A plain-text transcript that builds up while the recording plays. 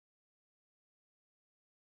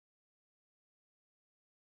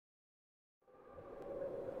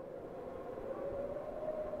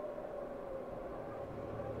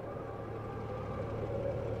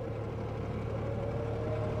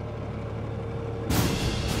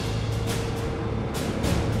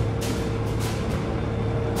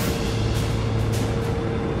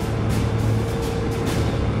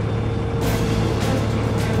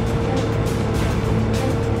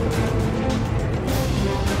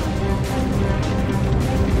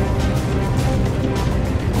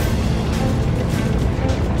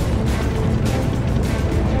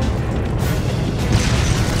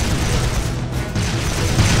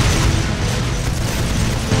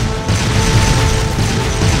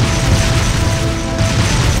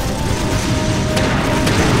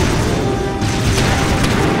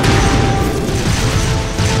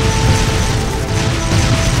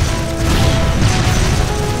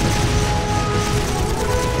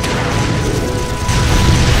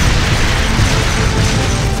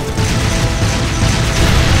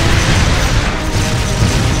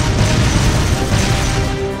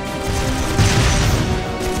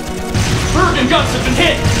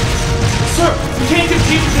Sir, we can't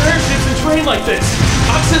compete with their airships and terrain like this.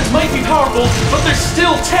 Oxens might be powerful, but they're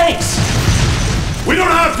still tanks. We don't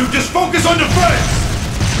have to, just focus on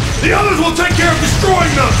defense! The others will take care of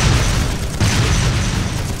destroying them!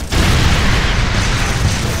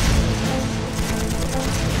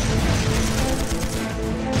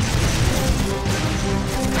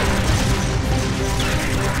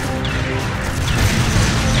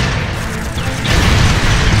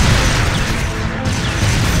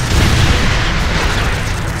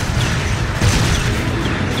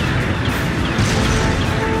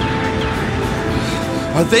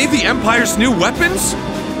 Are they the Empire's new weapons?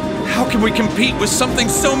 How can we compete with something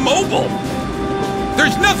so mobile?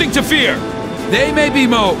 There's nothing to fear! They may be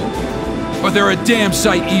mobile, but they're a damn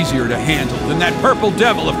sight easier to handle than that purple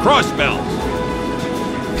devil of Crossbell.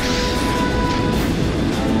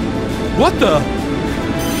 What the?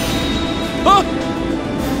 Huh?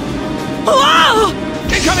 Hello!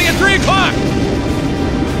 Incoming at 3 o'clock!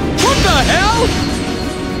 What the hell?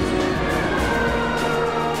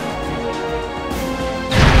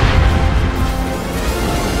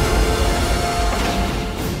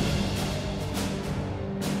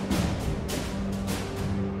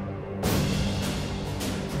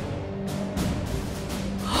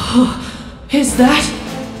 Is that?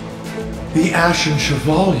 The Ashen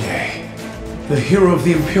Chevalier, the hero of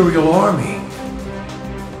the Imperial Army.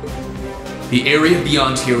 The area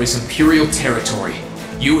beyond here is Imperial territory.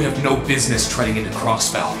 You have no business treading into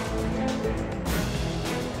Crossbell.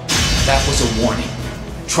 That was a warning.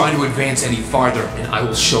 Try to advance any farther, and I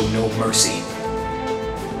will show no mercy.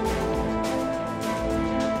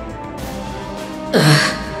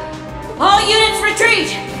 All units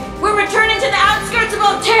retreat! We're returning to the outskirts of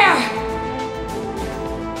Otaire!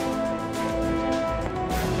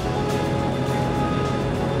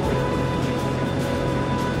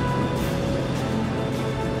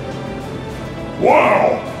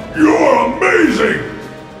 Wow! You're amazing!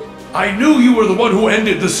 I knew you were the one who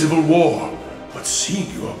ended the Civil War, but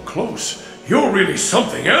seeing you up close, you're really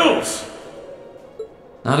something else!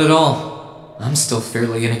 Not at all. I'm still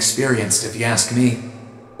fairly inexperienced, if you ask me.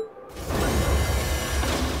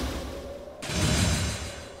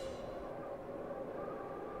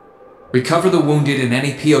 Recover the wounded and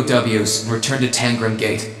any POWs and return to Tangram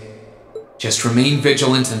Gate. Just remain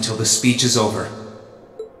vigilant until the speech is over.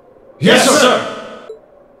 Yes, sir!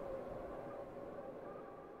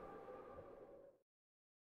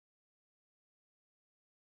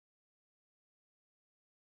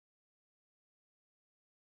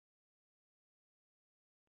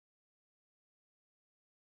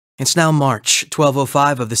 It's now March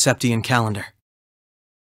 1205 of the Septian calendar.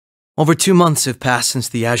 Over 2 months have passed since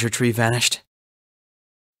the Azure Tree vanished.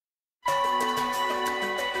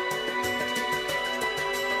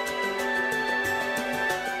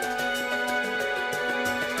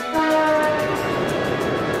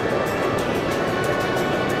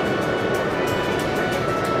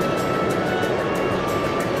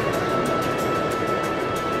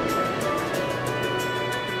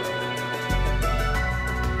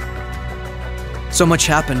 So much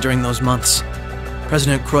happened during those months.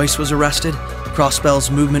 President Croix was arrested,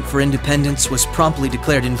 Crossbell's movement for independence was promptly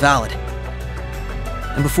declared invalid.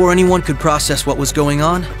 And before anyone could process what was going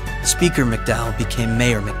on, Speaker McDowell became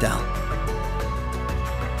Mayor McDowell.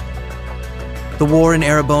 The war in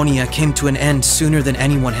Erebonia came to an end sooner than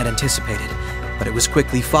anyone had anticipated, but it was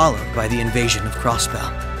quickly followed by the invasion of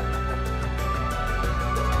Crossbell.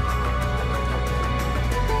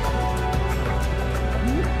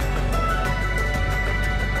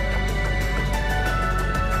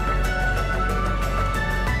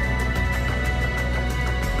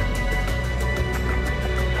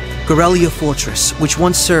 Corellia Fortress, which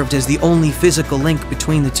once served as the only physical link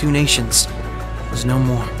between the two nations, was no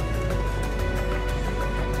more.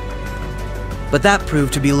 But that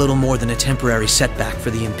proved to be little more than a temporary setback for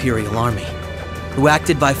the Imperial Army, who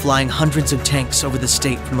acted by flying hundreds of tanks over the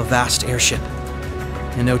state from a vast airship.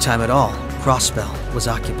 In no time at all, Crossbell was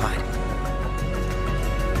occupied.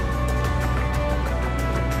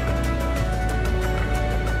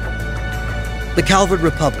 The Calvard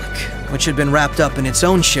Republic, which had been wrapped up in its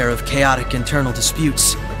own share of chaotic internal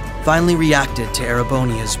disputes, finally reacted to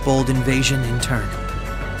Erebonia's bold invasion in turn.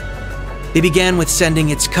 They began with sending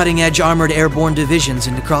its cutting-edge armored airborne divisions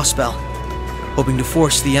into Crossbell, hoping to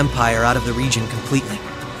force the Empire out of the region completely.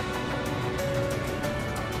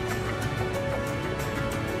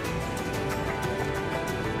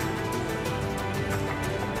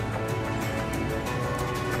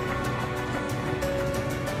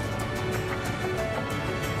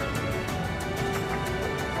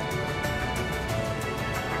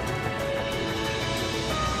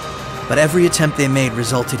 But every attempt they made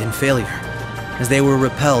resulted in failure, as they were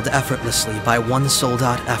repelled effortlessly by one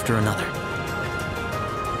soldat after another.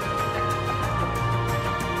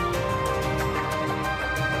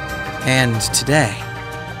 And today,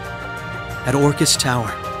 at Orcus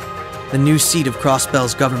Tower, the new seat of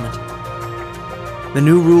Crossbell's government, the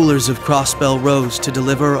new rulers of Crossbell rose to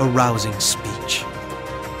deliver a rousing speech.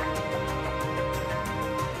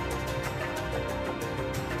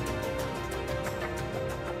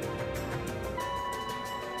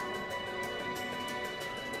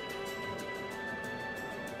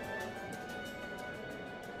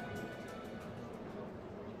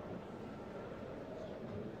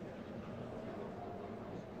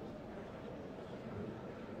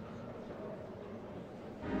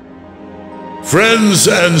 Friends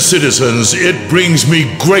and citizens, it brings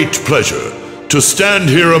me great pleasure to stand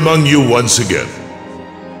here among you once again.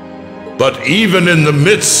 But even in the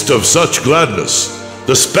midst of such gladness,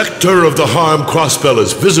 the specter of the harm Crossbell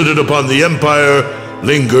has visited upon the Empire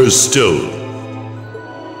lingers still.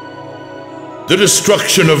 The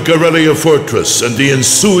destruction of Garrelia Fortress and the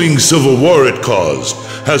ensuing civil war it caused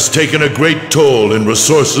has taken a great toll in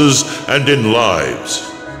resources and in lives.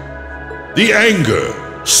 The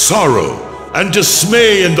anger, sorrow, and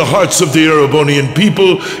dismay in the hearts of the Erebonian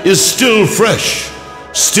people is still fresh,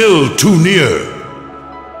 still too near.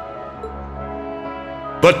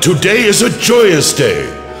 But today is a joyous day,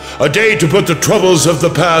 a day to put the troubles of the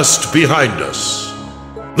past behind us.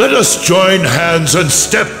 Let us join hands and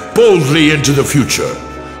step boldly into the future,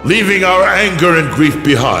 leaving our anger and grief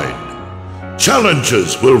behind.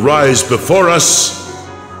 Challenges will rise before us,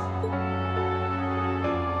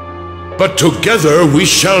 but together we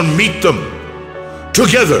shall meet them.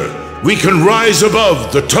 Together, we can rise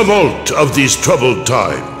above the tumult of these troubled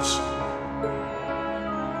times.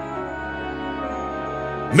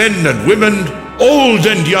 Men and women, old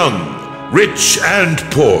and young, rich and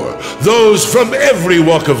poor, those from every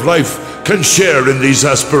walk of life can share in these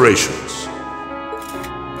aspirations.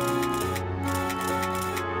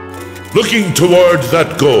 Looking toward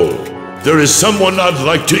that goal, there is someone I'd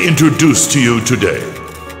like to introduce to you today.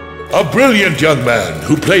 A brilliant young man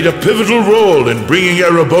who played a pivotal role in bringing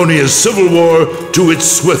Erebonia's civil war to its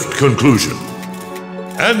swift conclusion,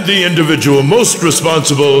 and the individual most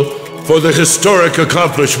responsible for the historic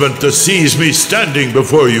accomplishment that sees me standing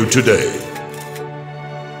before you today.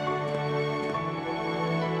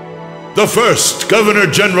 The first Governor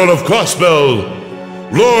General of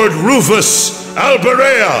Crossbell, Lord Rufus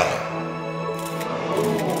Alberea.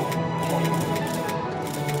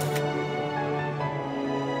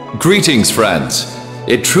 Greetings, friends.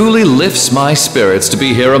 It truly lifts my spirits to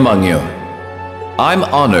be here among you. I'm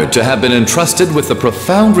honored to have been entrusted with the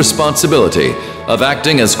profound responsibility of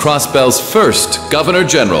acting as Crossbell's first Governor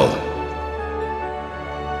General.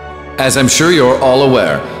 As I'm sure you're all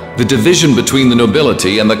aware, the division between the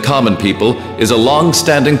nobility and the common people is a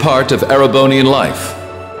long-standing part of Erebonian life.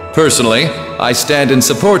 Personally, I stand in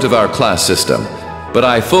support of our class system, but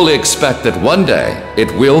I fully expect that one day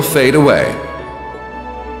it will fade away.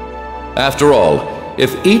 After all,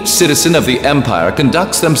 if each citizen of the Empire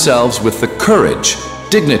conducts themselves with the courage,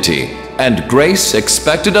 dignity, and grace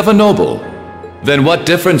expected of a noble, then what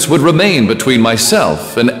difference would remain between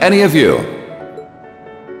myself and any of you?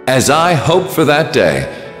 As I hope for that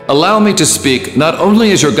day, allow me to speak not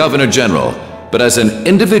only as your Governor General, but as an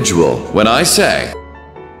individual when I say,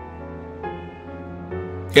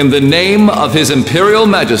 in the name of His Imperial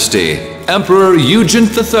Majesty, Emperor Eugene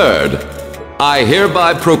III, I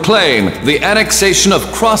hereby proclaim the annexation of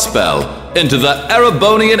Crossbell into the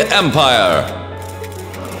Erebonian Empire.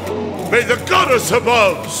 May the goddess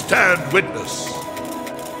above stand witness,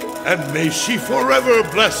 and may she forever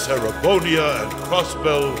bless Erebonia and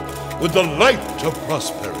Crossbell with the light of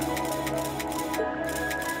prosperity.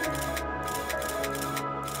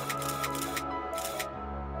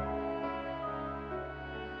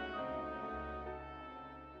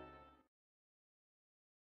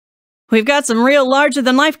 We've got some real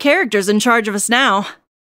larger-than-life characters in charge of us now.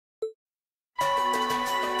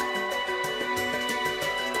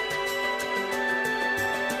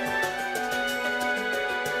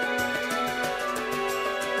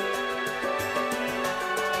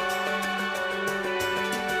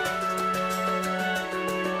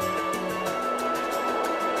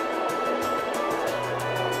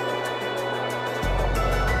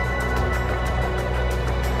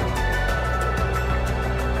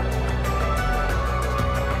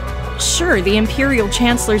 Sure, the Imperial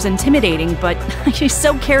Chancellor's intimidating, but he's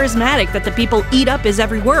so charismatic that the people eat up his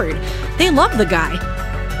every word. They love the guy.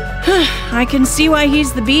 I can see why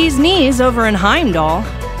he's the bee's knees over in Heimdall.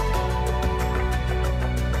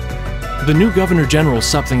 The new Governor General's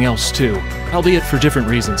something else too, albeit for different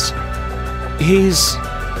reasons. He's...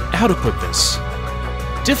 how to put this?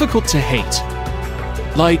 Difficult to hate.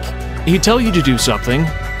 Like, he'd tell you to do something,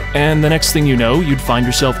 and the next thing you know, you'd find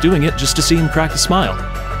yourself doing it just to see him crack a smile.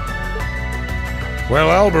 Well,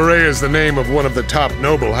 Albaret is the name of one of the top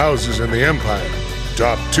noble houses in the Empire.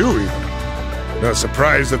 Top 2, even. No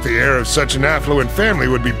surprise that the heir of such an affluent family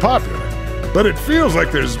would be popular. But it feels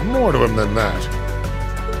like there's more to him than that.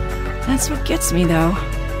 That's what gets me, though.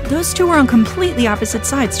 Those two were on completely opposite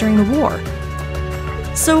sides during the war.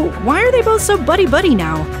 So why are they both so buddy-buddy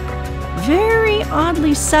now? Very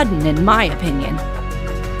oddly sudden, in my opinion.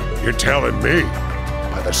 You're telling me?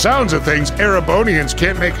 By the sounds of things, Erebonians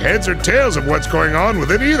can't make heads or tails of what's going on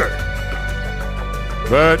with it either.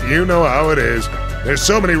 But you know how it is. There's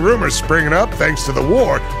so many rumors springing up thanks to the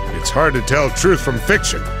war, it's hard to tell truth from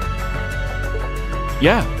fiction.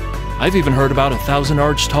 Yeah, I've even heard about a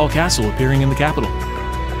 1,000-arch tall castle appearing in the capital.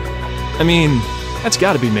 I mean, that's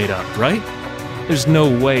gotta be made up, right? There's no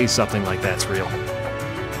way something like that's real.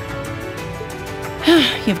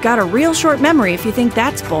 You've got a real short memory if you think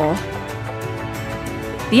that's bull.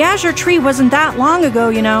 The Azure Tree wasn't that long ago,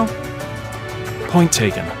 you know. Point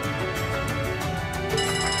taken.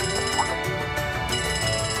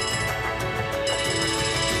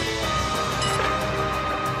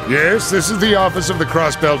 Yes, this is the office of the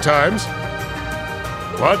Crossbell Times.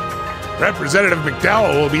 What? Representative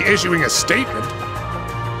McDowell will be issuing a statement.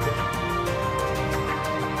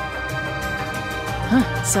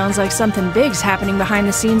 Sounds like something big's happening behind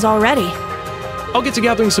the scenes already. I'll get to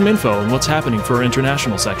gathering some info on what's happening for our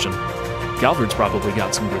international section. Calvard's probably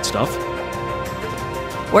got some good stuff.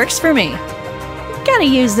 Works for me. Gotta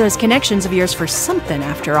use those connections of yours for something,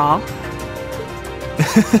 after all.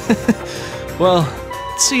 Well,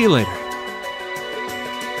 see you later.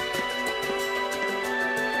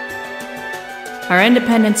 Our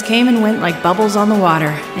independence came and went like bubbles on the water,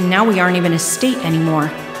 and now we aren't even a state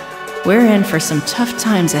anymore. We're in for some tough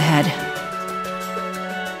times ahead.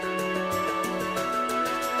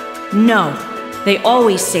 No, they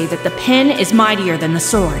always say that the pen is mightier than the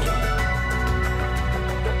sword.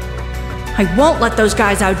 I won't let those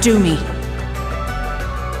guys outdo me.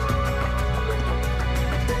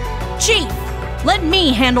 Chief, let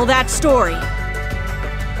me handle that story.